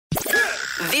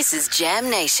This is Jam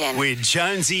Nation. With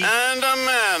Jonesy and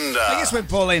Amanda. I guess when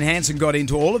Pauline Hanson got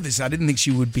into all of this, I didn't think she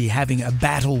would be having a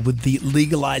battle with the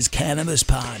legalised cannabis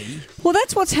party. Well,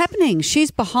 that's what's happening.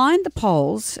 She's behind the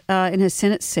polls in her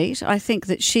Senate seat. I think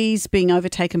that she's being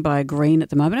overtaken by a Green at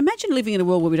the moment. Imagine living in a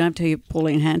world where we don't have to hear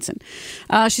Pauline Hanson.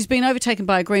 She's been overtaken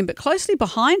by a Green, but closely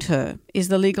behind her is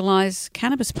the legalised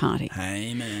cannabis party.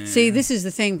 Hey, man. See, this is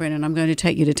the thing, Brendan. I'm going to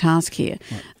take you to task here.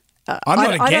 I'm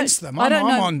not against them.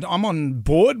 I'm on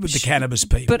board with the cannabis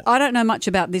people. But I don't know much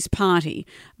about this party.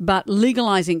 But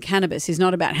legalising cannabis is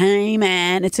not about, hey,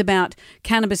 man. It's about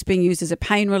cannabis being used as a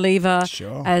pain reliever,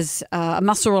 as a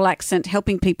muscle relaxant,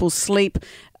 helping people sleep.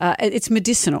 It's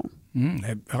medicinal.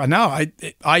 I know.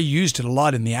 I used it a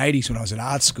lot in the 80s when I was at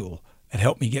art school. It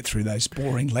helped me get through those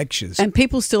boring lectures. And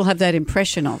people still have that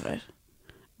impression of it.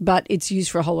 But it's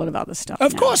used for a whole lot of other stuff.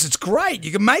 Of course, it's great.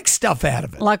 You can make stuff out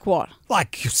of it. Like what?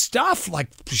 Like stuff, like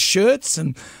shirts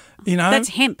and, That's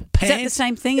hemp. Pants. Is that the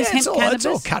same thing as hemp cannabis? It's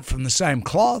all cut from the same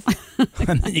cloth.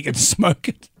 And then you can smoke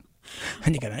it.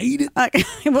 And you can eat it.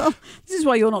 Okay, well, this is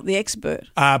why you're not the expert.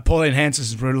 Pauline Hanson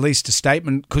has released a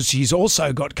statement because she's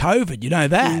also got COVID. You know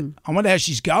that. I wonder how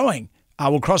she's going.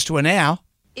 We'll cross to her now.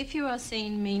 If you are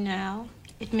seeing me now,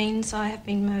 it means I have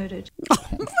been murdered.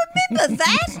 Remember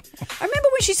that? I remember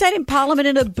when she sat in Parliament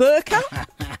in a burqa.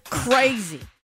 Crazy.